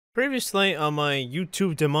Previously on my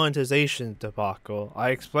YouTube demonetization debacle, I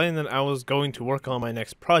explained that I was going to work on my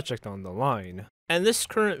next project on the line. And this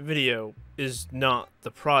current video is not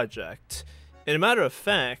the project. In a matter of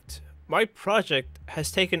fact, my project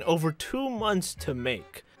has taken over 2 months to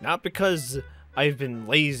make. Not because I've been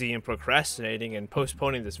lazy and procrastinating and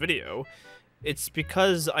postponing this video, it's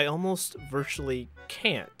because I almost virtually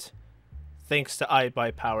can't, thanks to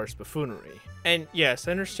iBUYPOWER's buffoonery. And yes,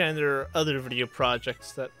 I understand there are other video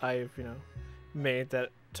projects that I've, made that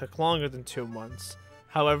took longer than 2 months.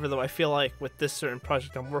 However, though, I feel like with this certain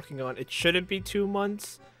project I'm working on, it shouldn't be 2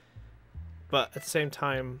 months. But at the same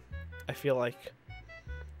time, I feel like,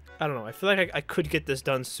 I don't know, I feel like I could get this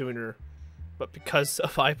done sooner. But because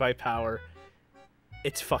of iBUYPOWER,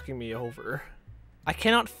 it's fucking me over. I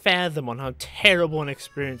cannot fathom on how terrible an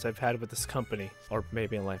experience I've had with this company, or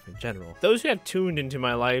maybe in life in general. Those who have tuned into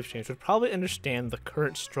my live streams would probably understand the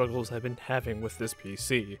current struggles I've been having with this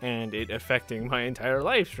PC, and it affecting my entire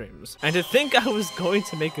live streams. And to think I was going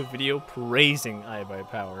to make a video praising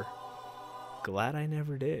iBUYPOWER. Glad I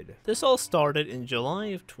never did. This all started in July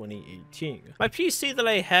of 2018. My PC that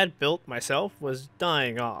I had built myself was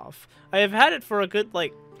dying off. I have had it for a good,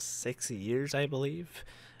 6 years, I believe.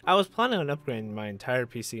 I was planning on upgrading my entire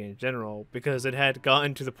PC in general because it had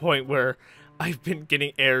gotten to the point where I've been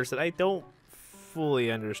getting errors that I don't fully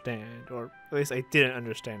understand, or at least I didn't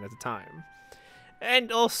understand at the time.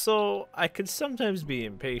 And also, I could sometimes be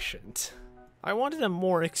impatient. I wanted a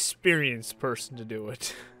more experienced person to do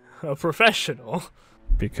it. A professional.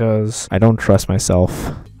 Because I don't trust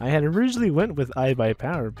myself. I had originally went with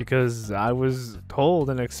iBUYPOWER because I was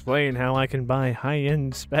told and explained how I can buy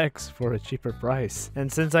high-end specs for a cheaper price.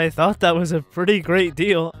 And since I thought that was a pretty great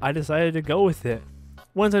deal, I decided to go with it.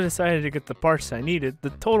 Once I decided to get the parts I needed,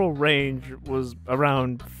 the total range was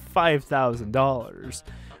around $5,000.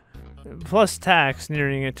 Plus tax,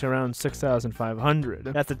 nearing it to around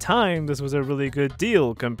 $6,500. At the time, this was a really good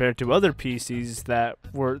deal compared to other PCs that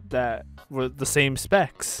were the same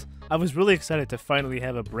specs. I was really excited to finally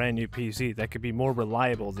have a brand new PC that could be more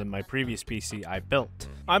reliable than my previous PC I built.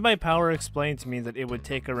 iBUYPOWER explained to me that it would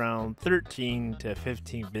take around 13 to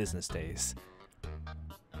 15 business days.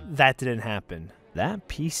 That didn't happen. That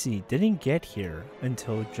PC didn't get here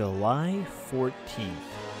until July 14th.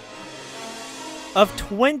 Of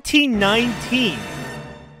 2019.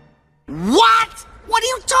 What? What are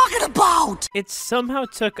you talking about? It somehow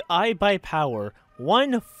took iBUYPOWER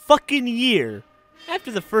 1 fucking year.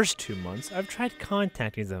 After the first 2 months, I've tried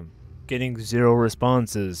contacting them, getting 0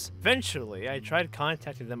 responses. Eventually, I tried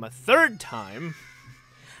contacting them a 3rd time,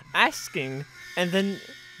 asking and then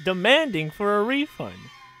demanding for a refund.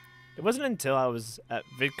 It wasn't until I was at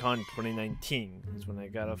VidCon 2019 when I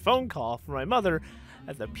got a phone call from my mother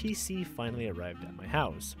that the PC finally arrived at my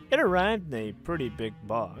house. It arrived in a pretty big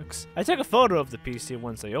box. I took a photo of the PC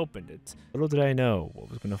once I opened it. Little did I know what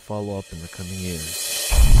was going to follow up in the coming years.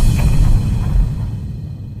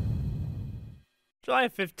 July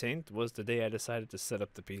 15th was the day I decided to set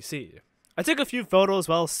up the PC. I took a few photos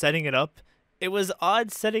while setting it up. It was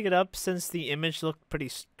odd setting it up since the image looked pretty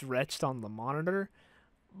stretched on the monitor,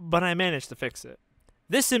 but I managed to fix it.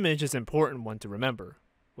 This image is an important one to remember.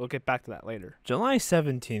 We'll get back to that later. July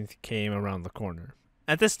 17th came around the corner.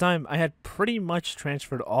 At this time, I had pretty much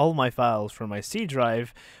transferred all my files from my C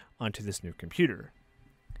drive onto this new computer.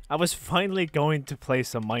 I was finally going to play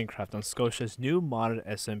some Minecraft on Scotia's new modded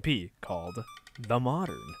SMP called The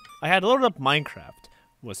Modern. I had loaded up Minecraft,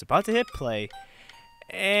 was about to hit play,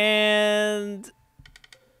 and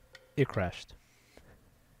it crashed.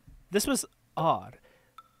 This was odd,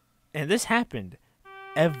 and this happened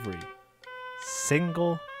every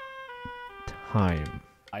single time.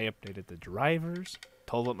 I updated the drivers,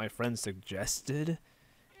 told what my friends suggested,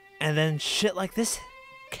 and then shit like this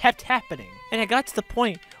kept happening. And it got to the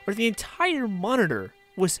point where the entire monitor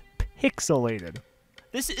was pixelated.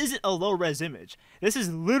 This isn't a low-res image. This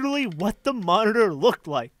is literally what the monitor looked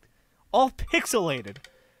like. All pixelated.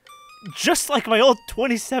 Just like my old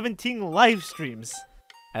 2017 live streams.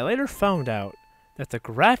 I later found out that the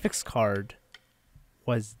graphics card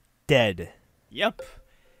was dead. Yep,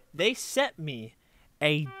 they sent me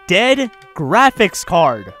a dead graphics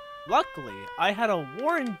card. Luckily, I had a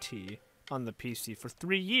warranty on the PC for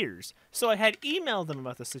 3 years, so I had emailed them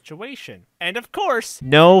about the situation. And of course,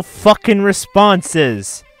 no fucking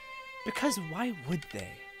responses. Because why would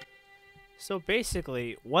they? So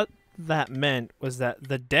basically, what that meant was that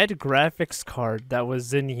the dead graphics card that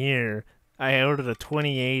was in here, I ordered a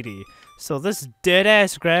 2080. So this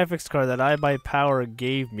dead-ass graphics card that iBUYPOWER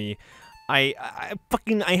gave me, I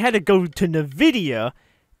had to go to NVIDIA.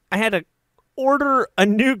 I had to order a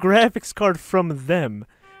new graphics card from them,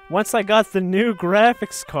 Once I got the new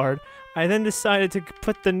graphics card, I then decided to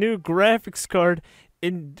put the new graphics card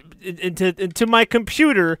into my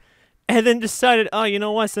computer, and then decided, oh, you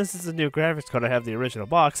know what, since it's a new graphics card, I have the original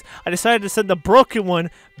box, I decided to send the broken one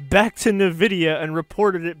back to NVIDIA and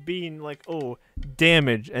reported it being like, oh,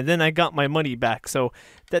 damaged, and then I got my money back. So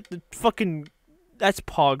that's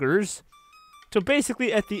poggers. So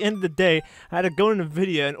basically, at the end of the day, I had to go to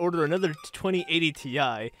NVIDIA and order another 2080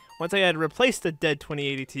 Ti. Once I had replaced the dead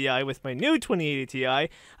 2080 Ti with my new 2080 Ti, I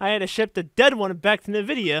had to ship the dead one back to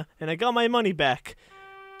NVIDIA, and I got my money back.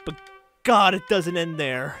 But God, it doesn't end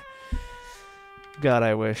there. God,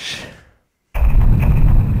 I wish.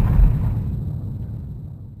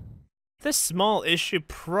 This small issue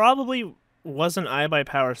probably wasn't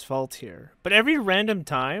iBUYPOWER's fault here, but every random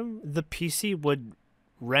time, the PC would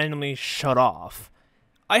randomly shut off.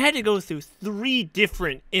 I had to go through 3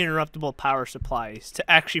 different interruptible power supplies to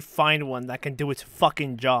actually find one that can do its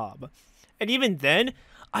fucking job. And even then,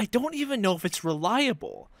 I don't even know if it's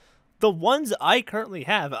reliable. The ones I currently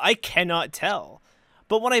have, I cannot tell.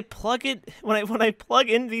 But when I plug it, when I plug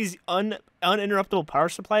in these uninterruptible power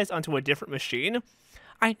supplies onto a different machine,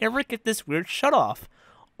 I never get this weird shut off.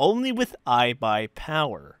 Only with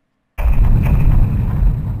iBUYPOWER.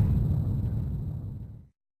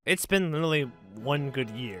 It's been literally 1 good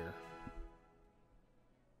year.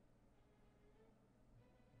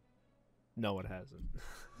 No, it hasn't.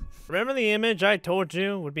 Remember the image I told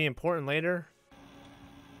you would be important later?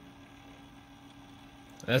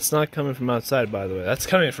 That's not coming from outside, by the way. That's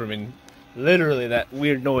coming from literally that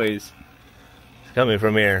weird noise. It's coming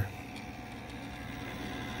from here.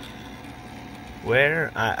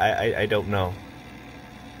 Where? I don't know.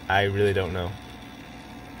 I really don't know.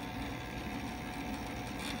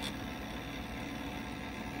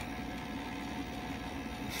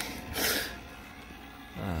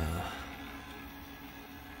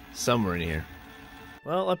 Somewhere in here.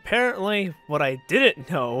 Well, apparently what I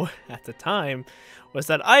didn't know at the time was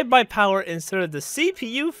that iBUYPOWER inserted the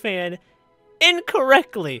CPU fan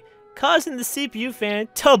incorrectly, causing the CPU fan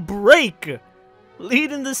to break,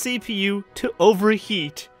 leading the CPU to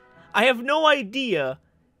overheat. I have no idea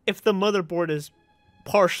if the motherboard is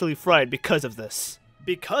partially fried because of this.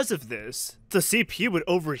 Because of this, the CPU would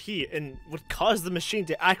overheat and would cause the machine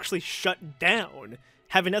to actually shut down,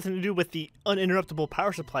 having nothing to do with the uninterruptible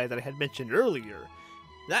power supply that I had mentioned earlier.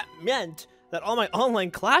 That meant that all my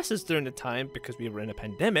online classes during the time, because we were in a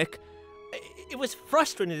pandemic, it was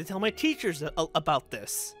frustrating to tell my teachers about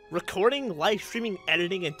this. Recording, live streaming,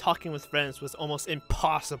 editing, and talking with friends was almost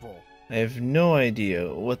impossible. I have no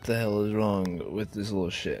idea what the hell is wrong with this little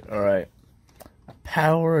shit, alright?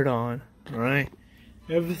 Power it on, alright?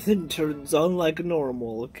 Everything turns on like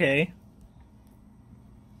normal, okay?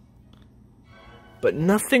 But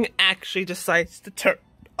nothing actually decides to turn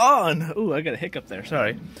on. Ooh, I got a hiccup there,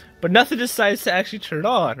 sorry. But nothing decides to actually turn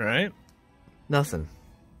on, right? Nothing.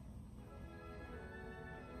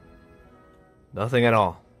 Nothing at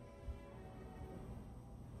all.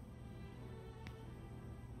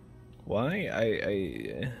 Why?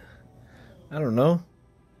 I don't know.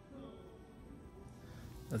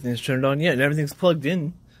 Nothing's turned on yet, and everything's plugged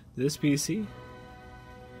in to this PC.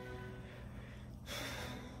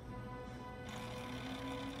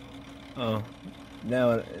 Oh,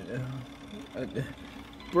 now,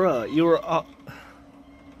 bruh, you were well,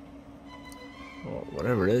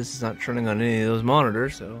 whatever it is, it's not turning on any of those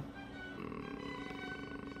monitors, so.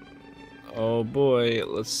 Oh boy,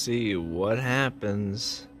 let's see what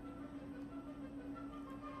happens.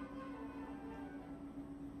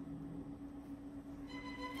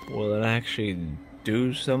 Will it actually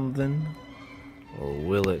do something, or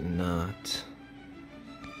will it not?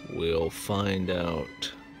 We'll find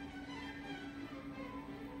out.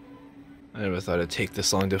 I never thought it'd take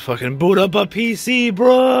this long to fucking boot up a PC,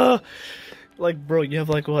 bruh! Like, bro, you have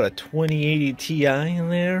like, what, a 2080 Ti in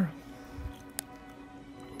there?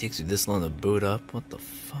 It takes you this long to boot up? What the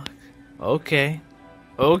fuck? Okay.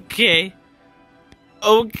 Okay.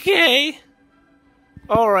 Okay!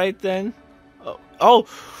 Alright then. Oh!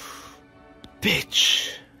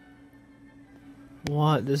 Bitch!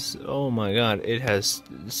 What? This, oh my god, it has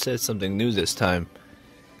said something new this time.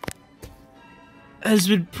 Has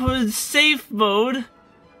been put in safe mode.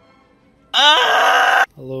 Ah!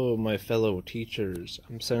 Hello, my fellow teachers.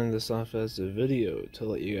 I'm sending this off as a video to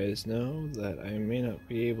let you guys know that I may not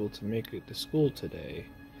be able to make it to school today.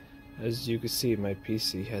 As you can see, my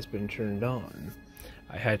PC has been turned on.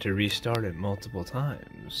 I had to restart it multiple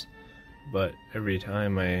times, but every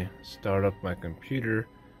time I start up my computer,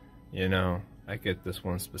 you know, I get this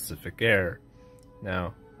one specific error.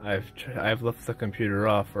 Now, I've left the computer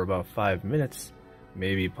off for about 5 minutes,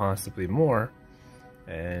 maybe possibly more,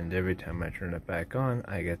 and every time I turn it back on,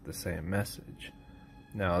 I get the same message.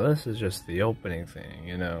 Now this is just the opening thing,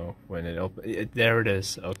 you know, when there it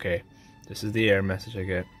is. Okay, this is the error message I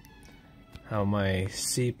get. How my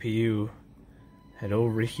CPU had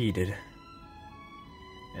overheated,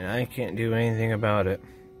 and I can't do anything about it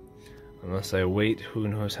unless I wait who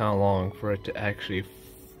knows how long for it to actually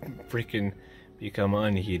freaking become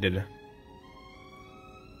unheated.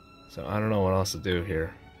 So I don't know what else to do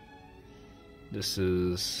here. This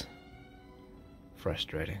is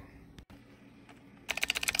frustrating.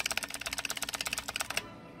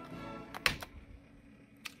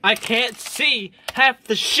 I can't see half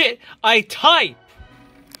the shit I type!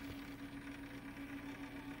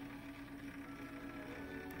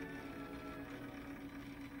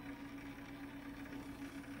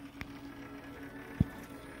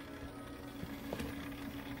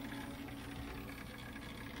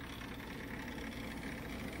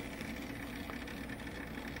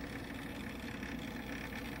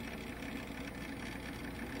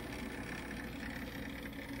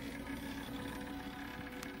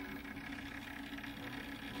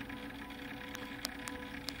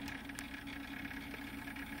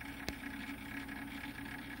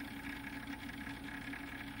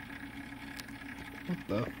 What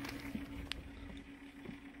the?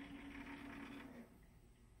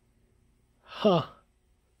 Huh.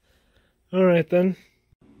 Alright then.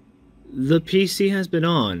 The PC has been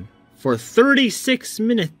on for 36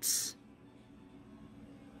 minutes.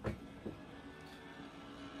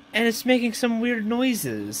 And it's making some weird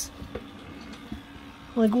noises.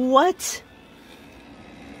 Like what?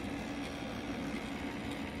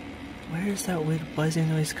 Where is that weird buzzing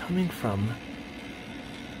noise coming from?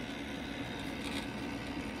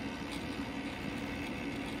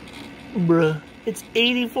 Bruh, it's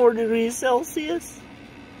 84 degrees Celsius?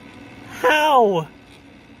 How?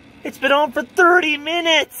 It's been on for 30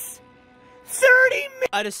 minutes! 30 minutes!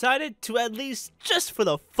 I decided to at least, just for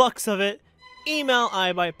the fucks of it, email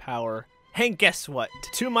iBUYPOWER. And guess what?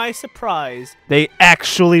 To my surprise, they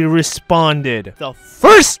actually responded. The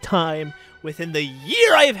first time within the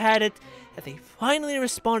year I've had it that they finally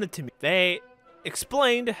responded to me. They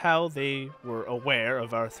explained how they were aware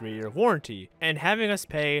of our 3-year warranty and having us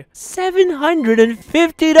pay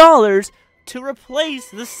 $750 to replace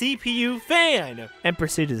the CPU fan, and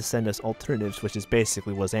proceeded to send us alternatives, which is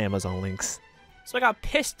basically was Amazon links. So I got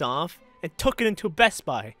pissed off and took it into Best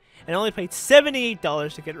Buy and only paid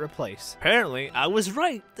 $78 to get it replaced. Apparently, I was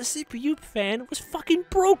right. The CPU fan was fucking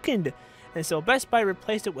broken, and so Best Buy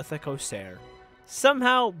replaced it with a Corsair.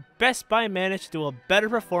 Somehow, Best Buy managed to do a better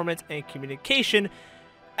performance and communication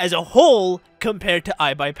as a whole compared to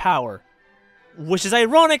iBUYPOWER, which is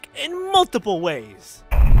ironic in multiple ways.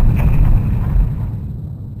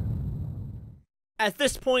 At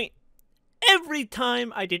this point, every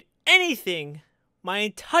time I did anything, my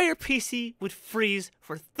entire PC would freeze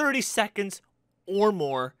for 30 seconds or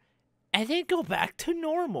more, and then go back to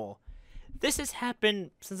normal. This has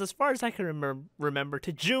happened since, as far as I can remember,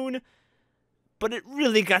 to June, but it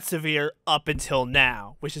really got severe up until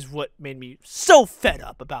now, which is what made me so fed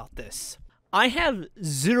up about this. I have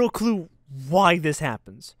zero clue why this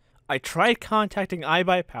happens. I tried contacting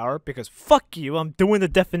iBUYPOWER because fuck you, I'm doing the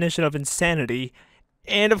definition of insanity,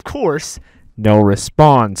 and of course, no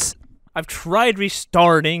response. I've tried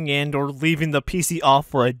restarting and or leaving the PC off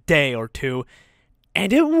for a day or two,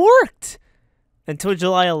 and it worked! Until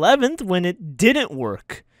July 11th when it didn't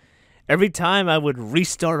work. Every time I would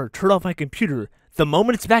restart or turn off my computer, the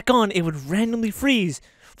moment it's back on, it would randomly freeze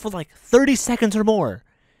for like 30 seconds or more.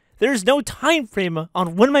 There's no time frame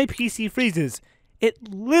on when my PC freezes.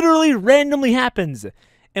 It literally randomly happens.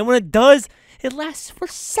 And when it does, it lasts for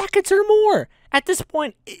seconds or more. At this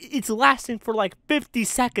point, it's lasting for like 50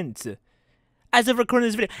 seconds. As of recording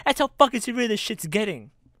this video, that's how fucking severe this shit's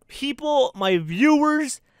getting. People, my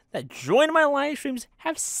viewers that join my live streams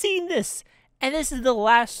have seen this. And this is the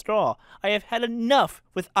last straw. I have had enough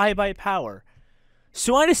with iBUYPOWER.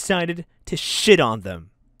 So I decided to shit on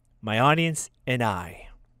them. My audience and I.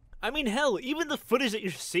 I mean, hell, even the footage that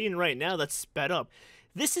you're seeing right now that's sped up,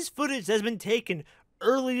 this is footage that's been taken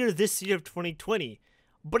earlier this year of 2020.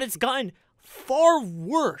 But it's gotten far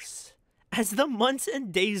worse as the months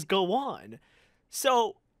and days go on.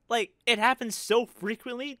 So, like, it happens so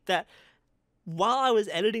frequently that while I was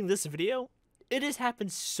editing this video, it has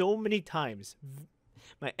happened so many times.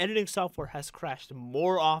 My editing software has crashed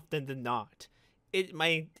more often than not.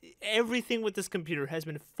 Everything with this computer has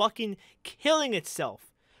been fucking killing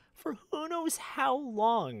itself for who knows how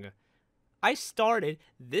long. I started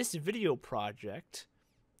this video project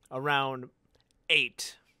around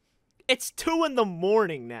 8 It's 2 in the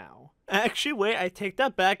morning now. Actually, wait, I take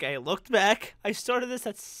that back. I looked back. I started this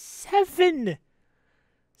at 7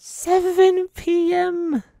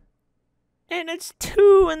 p.m. And it's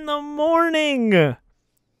 2 in the morning.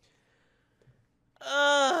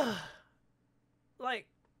 Like,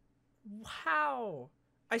 wow.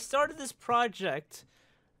 I started this project.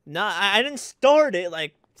 I didn't start it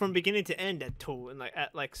like from beginning to end at 2 and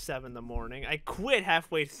at 7 in the morning. I quit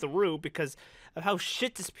halfway through because of how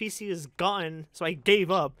shit this PC has gotten, so I gave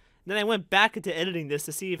up. And then I went back into editing this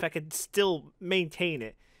to see if I could still maintain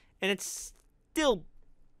it. And it's still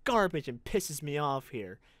garbage and pisses me off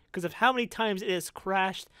here because of how many times it has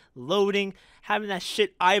crashed, loading, having that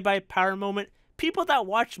shit iBUYPOWER moment. People that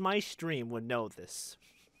watch my stream would know this.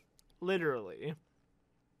 Literally.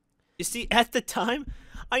 You see, at the time,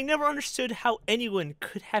 I never understood how anyone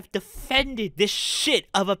could have defended this shit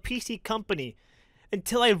of a PC company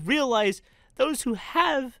until I realized those who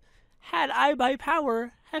have had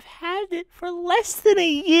iBUYPOWER have had it for less than a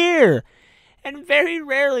year. And very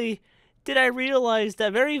rarely did I realize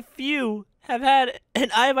that very few have had an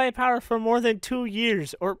iBUYPOWER for more than 2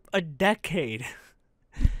 years or a decade.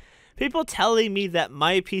 People telling me that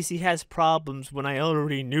my PC has problems when I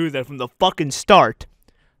already knew that from the fucking start.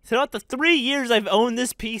 Throughout the 3 years I've owned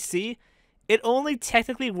this PC, it only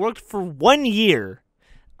technically worked for 1 year.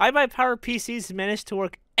 iBUYPOWER PCs managed to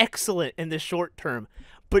work excellent in the short term,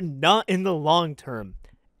 but not in the long term.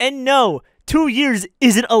 And no, 2 years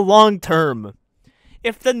isn't a long term.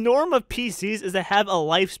 If the norm of PCs is to have a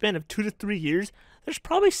lifespan of 2 to 3 years, there's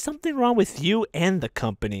probably something wrong with you and the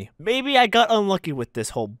company. Maybe I got unlucky with this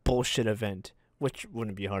whole bullshit event, which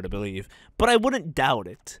wouldn't be hard to believe, but I wouldn't doubt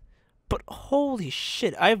it. But holy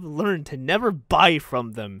shit, I've learned to never buy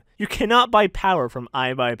from them. You cannot buy power from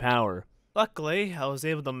iBUYPOWER. Luckily, I was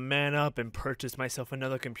able to man up and purchase myself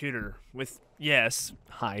another computer with, yes,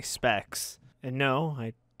 high specs. And no,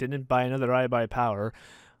 I didn't buy another iBUYPOWER.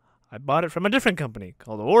 I bought it from a different company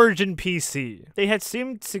called Origin PC. They had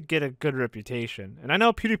seemed to get a good reputation, and I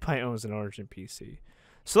know PewDiePie owns an Origin PC.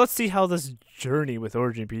 So let's see how this journey with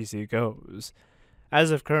Origin PC goes. As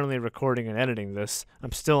of currently recording and editing this,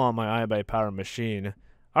 I'm still on my iBUYPOWER machine.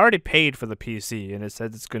 I already paid for the PC, and it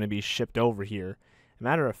says it's going to be shipped over here.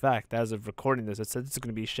 Matter of fact, as of recording this, it says it's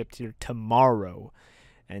going to be shipped here tomorrow.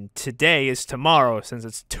 And today is tomorrow, since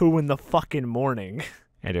it's 2 in the fucking morning.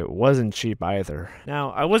 And it wasn't cheap either.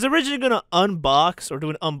 Now, I was originally going to unbox or do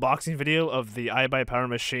an unboxing video of the iBUYPOWER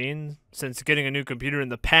machine, since getting a new computer in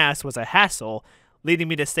the past was a hassle, leading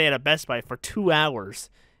me to stay at a Best Buy for 2 hours.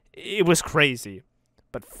 It was crazy.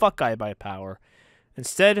 But fuck iBUYPOWER.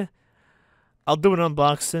 Instead, I'll do an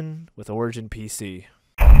unboxing with Origin PC.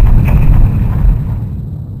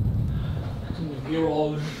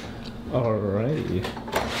 Alrighty.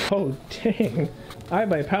 Oh, dang.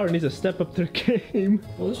 iBUYPOWER needs to step up their game.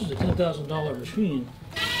 Well, this is a $10,000 machine.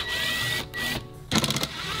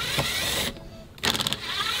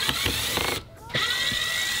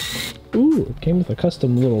 Ooh, it came with a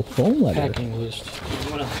custom little phone letter. Packing list.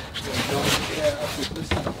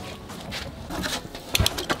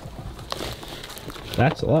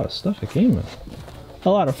 That's a lot of stuff it came with. A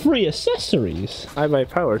lot of free accessories.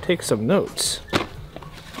 iBUYPOWER, take some notes.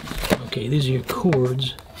 Okay, these are your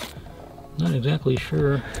cords. Not exactly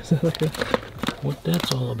sure what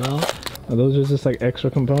that's all about. Are those just like extra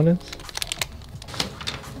components?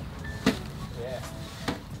 Yeah.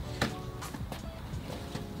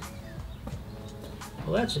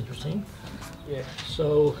 Well, that's interesting. Yeah.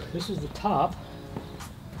 So this is the top.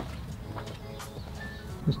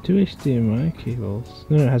 There's 2 HDMI cables.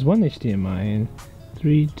 No, it has 1 HDMI and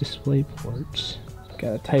 3 display ports.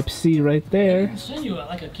 Got a Type-C right They there. didn't send you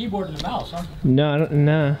like a keyboard and a mouse, huh? No, I don't,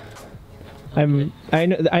 nah.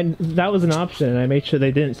 That was an option, and I made sure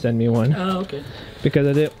they didn't send me one. Oh, okay.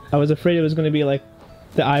 Because I was afraid it was going to be like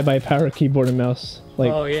the iBUYPOWER keyboard and mouse.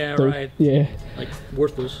 Like, oh yeah, right. Yeah. Like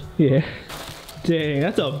worthless. Yeah. Dang,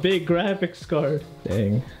 that's a big graphics card.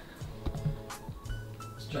 Dang.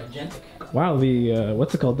 It's gigantic. Wow, the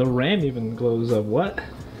what's it called? The RAM even glows up. What?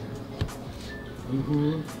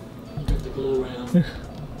 Mm-hmm. You got the glow RAM.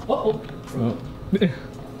 Uh-oh. Oh.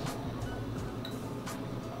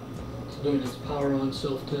 It's doing its power on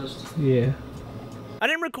self-test. Yeah. I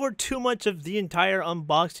didn't record too much of the entire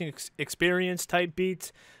unboxing experience type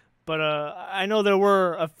beats, but I know there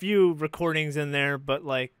were a few recordings in there, but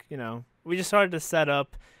like, you know, we just started to set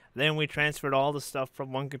up, then we transferred all the stuff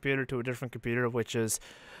from one computer to a different computer, which is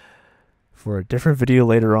for a different video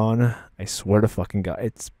later on. I swear to fucking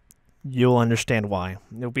God, you'll understand why.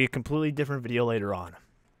 It'll be a completely different video later on.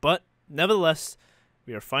 But nevertheless,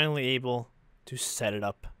 we are finally able to set it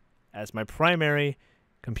up as my primary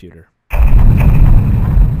computer.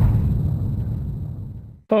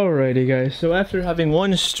 Alrighty guys, so after having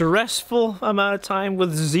one stressful amount of time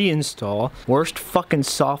with Z install, worst fucking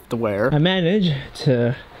software, I managed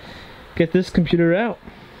to get this computer out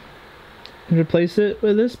and replace it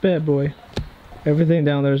with this bad boy. Everything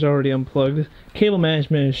down there is already unplugged. Cable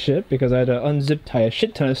management is shit because I had to unzip tie a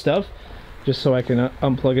shit ton of stuff just so I can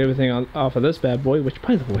unplug everything off of this bad boy, which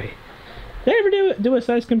by the way, did I ever do a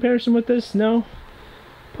size comparison with this? No?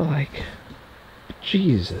 But like,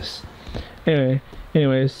 Jesus.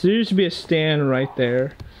 Anyways, so there used to be a stand right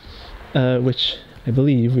there, which I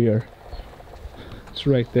believe it's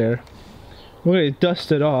right there. We're going to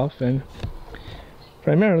dust it off, and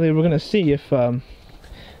primarily we're going to see if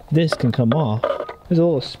this can come off. There's a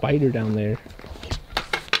little spider down there.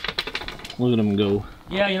 Look at him go.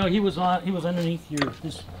 Yeah, you know, he was underneath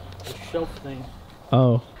this shelf thing.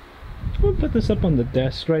 Oh. We'll put this up on the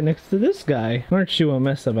desk right next to this guy. Aren't you a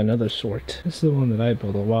mess of another sort? This is the one that I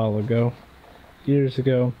built a while ago. Years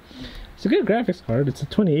ago. It's a good graphics card. It's a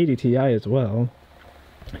 2080 Ti as well.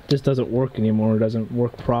 It just doesn't work anymore. It doesn't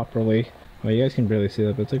work properly. Oh, you guys can barely see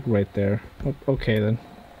that, but it's like right there. Oh, okay then.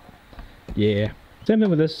 Yeah. Same thing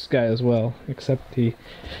with this guy as well, except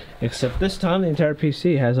this time the entire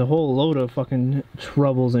PC has a whole load of fucking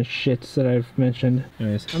troubles and shits that I've mentioned.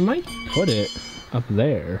 Anyways, I might put it up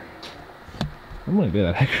there. I'm gonna do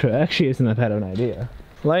that actually. Actually, isn't that bad of an idea.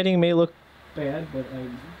 Lighting may look bad, but I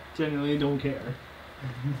generally don't care.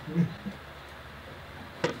 Okay,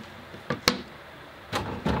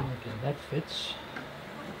 that fits.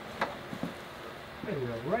 There we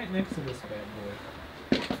go, right next to this bad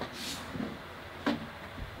boy.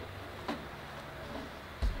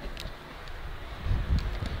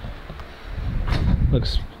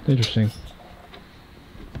 Looks interesting.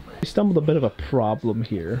 We stumbled a bit of a problem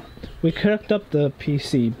here. We cooked up the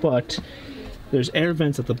PC, but there's air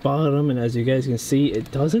vents at the bottom, and as you guys can see,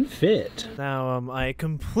 it doesn't fit. Now, I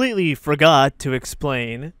completely forgot to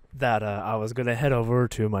explain that I was gonna head over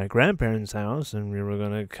to my grandparents' house and we were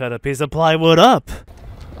gonna cut a piece of plywood up.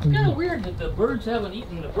 It's kind of weird that the birds haven't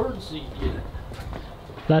eaten the bird seed yet.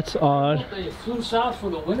 That's odd. They flew south for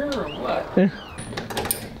the winter or what?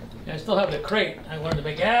 I still have the crate. I wanted to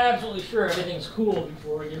make absolutely sure everything's cool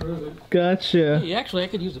before I get rid of it. Gotcha. Hey, actually, I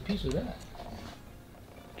could use a piece of that.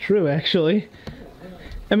 True, actually.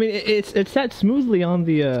 I mean, it's set smoothly on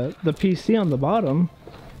the PC on the bottom,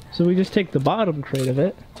 so we just take the bottom crate of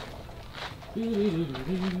it.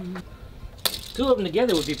 Two of them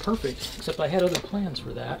together would be perfect, except I had other plans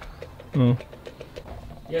for that. Oh.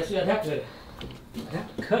 Yeah, see, I'd have to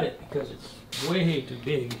cut it because it's way too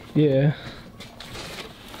big. Yeah.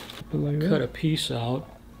 Like Cut a piece out.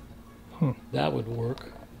 Huh. That would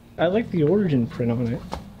work. I like the origin print on it.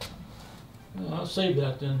 Well, I'll save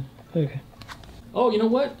that then. Okay. Oh, you know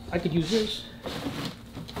what? I could use this.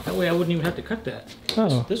 That way I wouldn't even have to cut that.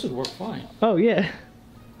 Oh. This would work fine. Oh, yeah.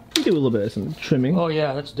 You do a little bit of some trimming. Oh,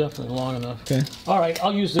 yeah, that's definitely long enough. Okay. All right,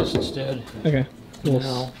 I'll use this instead. Okay. We'll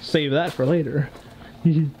No. save that for later.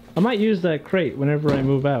 I might use that crate whenever I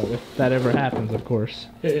move out, if that ever happens, of course.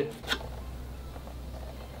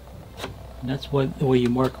 And that's the way you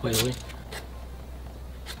mark, by the way.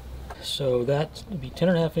 So that would be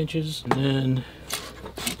 10.5 inches, and then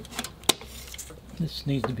this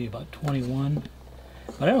needs to be about 21.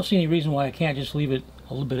 But I don't see any reason why I can't just leave it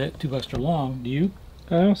a little bit too extra long. Do you?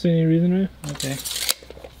 I don't see any reason, right? Okay.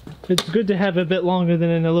 It's good to have a bit longer than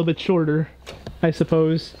a little bit shorter, I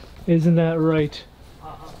suppose. Isn't that right?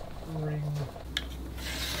 Okay,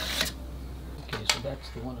 so that's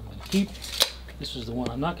the one I'm going to keep. This is the one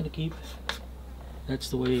I'm not going to keep. That's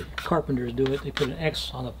the way carpenters do it. They put an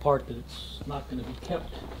X on a part that it's not going to be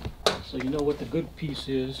kept. So you know what the good piece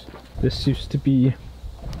is. This used to be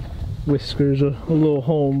Whisker's a little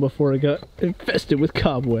home before it got infested with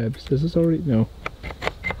cobwebs. Does this already? No.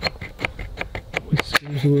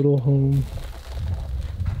 Whisker's little home.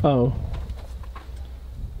 Oh.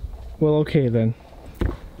 Well, okay then.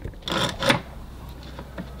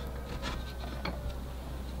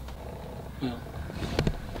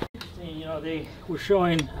 You know, they were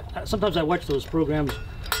showing, sometimes I watch those programs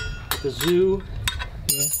at the zoo,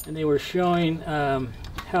 and they were showing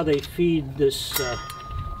how they feed this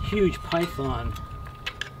huge python.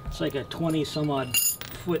 It's like a 20 some odd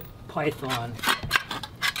foot python,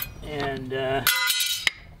 and I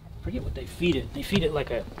forget what they feed it. They feed it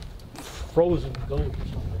like a frozen goat or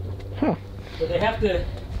something. Huh. But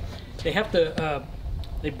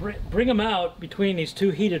they bring him out between these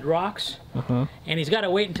two heated rocks, and he's got to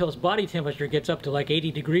wait until his body temperature gets up to like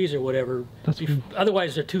 80 degrees or whatever.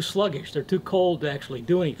 Otherwise, they're too sluggish. They're too cold to actually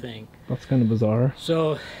do anything. That's kind of bizarre.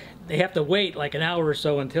 So they have to wait like an hour or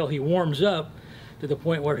so until he warms up to the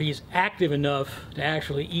point where he's active enough to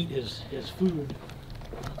actually eat his food.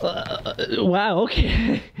 Wow,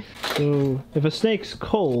 okay. So, if a snake's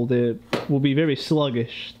cold, it will be very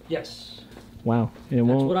sluggish. Yes. Wow. That's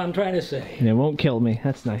what I'm trying to say. And it won't kill me.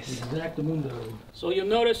 That's nice. Exactamundo. So you'll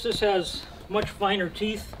notice this has much finer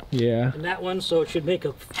teeth Yeah. than that one, so it should make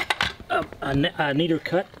a neater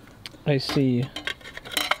cut. I see.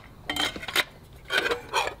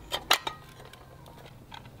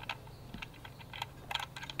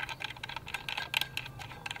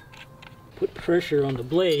 Put pressure on the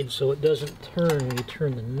blade so it doesn't turn when you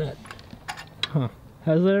turn the nut. Huh.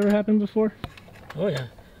 Has that ever happened before? Oh yeah.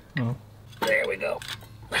 Oh. There we go.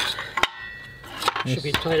 Should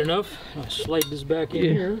be tight enough. I'll slide this back in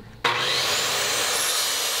here.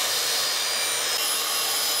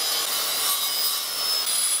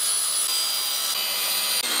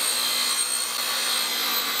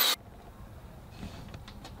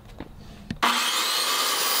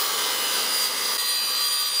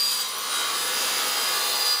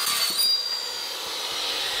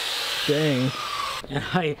 Dang. And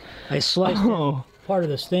I sliced part of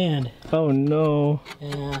the stand. Oh no.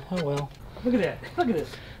 Yeah, oh well. Look at that. Look at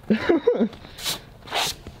this.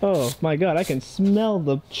 Oh my god, I can smell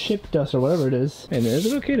the chip dust or whatever it is. And is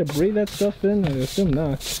it okay to breathe that stuff in? I assume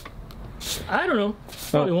not. I don't know.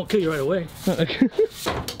 Probably won't kill you right away. Okay.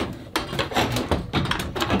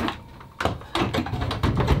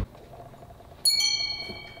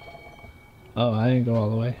 Oh, I didn't go all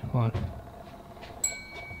the way. Hold on.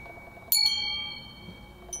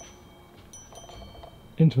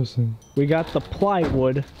 Interesting. We got the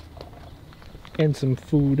plywood and some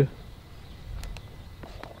food.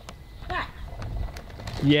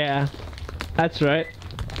 Yeah, that's right.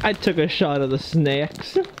 I took a shot of the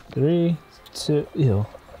snacks. 3, 2, ew.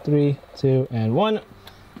 3, 2, and 1.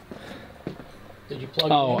 Did you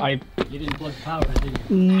plug it in? You didn't plug power, did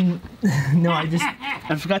you? No,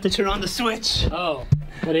 I forgot to turn on the switch. Oh,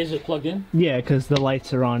 but is it plugged in? Yeah, because the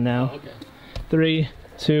lights are on now. Oh, okay. 3,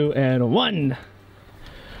 2, and 1.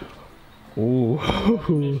 Ooh.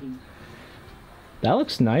 That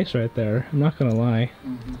looks nice right there. I'm not gonna lie.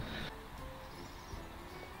 Mm-hmm.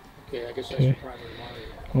 Okay, I guess that's the primary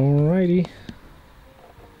monitor. Alrighty.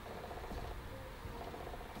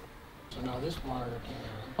 So now this monitor can...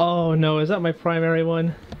 Oh no, is that my primary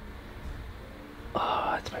one?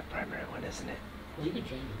 Oh, that's my primary one, isn't it? Well, you can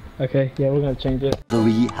change it. Okay, yeah, we're gonna change it.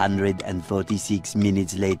 346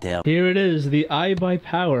 minutes later. Here it is, the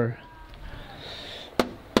iBUYPOWER.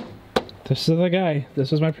 This is the guy.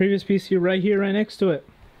 This was my previous PC right here, right next to it.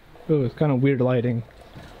 Oh, it's kind of weird lighting.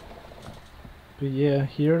 But yeah,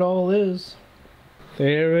 here it all is.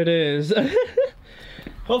 There it is.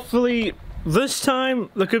 Hopefully, this time,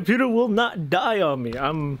 the computer will not die on me.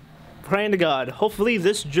 I'm praying to God. Hopefully,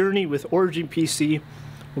 this journey with Origin PC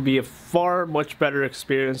will be a far much better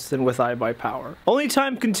experience than with iBUYPOWER. Only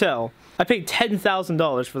time can tell. I paid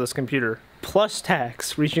 $10,000 for this computer, plus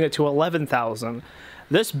tax, reaching it to $11,000.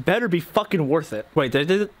 This better be fucking worth it. Wait,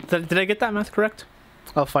 did I get that math correct?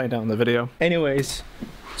 I'll find out in the video. Anyways,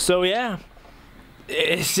 so yeah.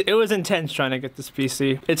 It was intense trying to get this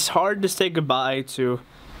PC. It's hard to say goodbye to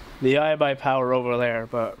the iBUYPOWER over there,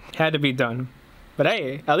 but had to be done. But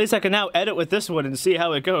hey, at least I can now edit with this one and see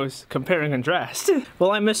how it goes, compare and contrast.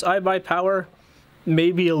 Will I miss iBUYPOWER?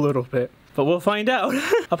 Maybe a little bit, but we'll find out.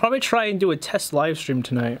 I'll probably try and do a test live stream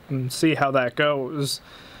tonight and see how that goes.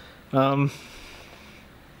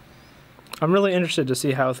 I'm really interested to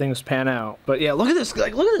see how things pan out. But yeah, look at this guy.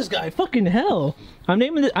 Look at this guy. Fucking hell. I'm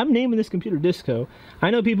naming this computer Disco. I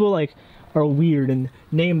know people like are weird and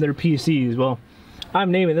name their PCs. Well, I'm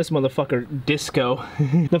naming this motherfucker Disco.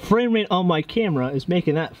 The frame rate on my camera is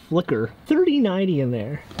making that flicker. 3090 in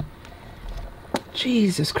there.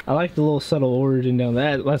 Jesus Christ. I like the little subtle origin down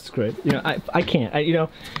there. That's great. You know, I can't. You know,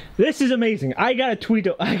 this is amazing. I gotta tweet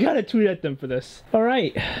at them for this. All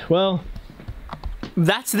right. Well,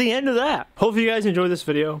 that's the end of that. Hopefully you guys enjoyed this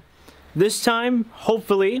video. This time,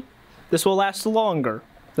 hopefully, this will last longer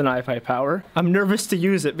than iBUYPOWER. I'm nervous to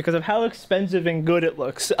use it because of how expensive and good it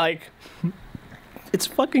looks. Like, it's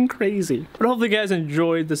fucking crazy. But hopefully you guys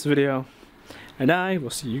enjoyed this video. And I will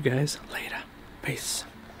see you guys later. Peace.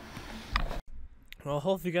 Well,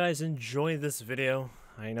 hope you guys enjoyed this video.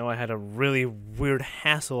 I know I had a really weird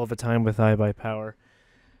hassle of a time with iBUYPOWER.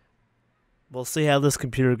 We'll see how this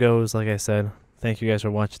computer goes, like I said. Thank you guys for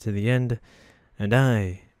watching to the end, and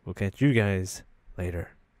I will catch you guys later.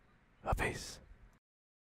 Peace.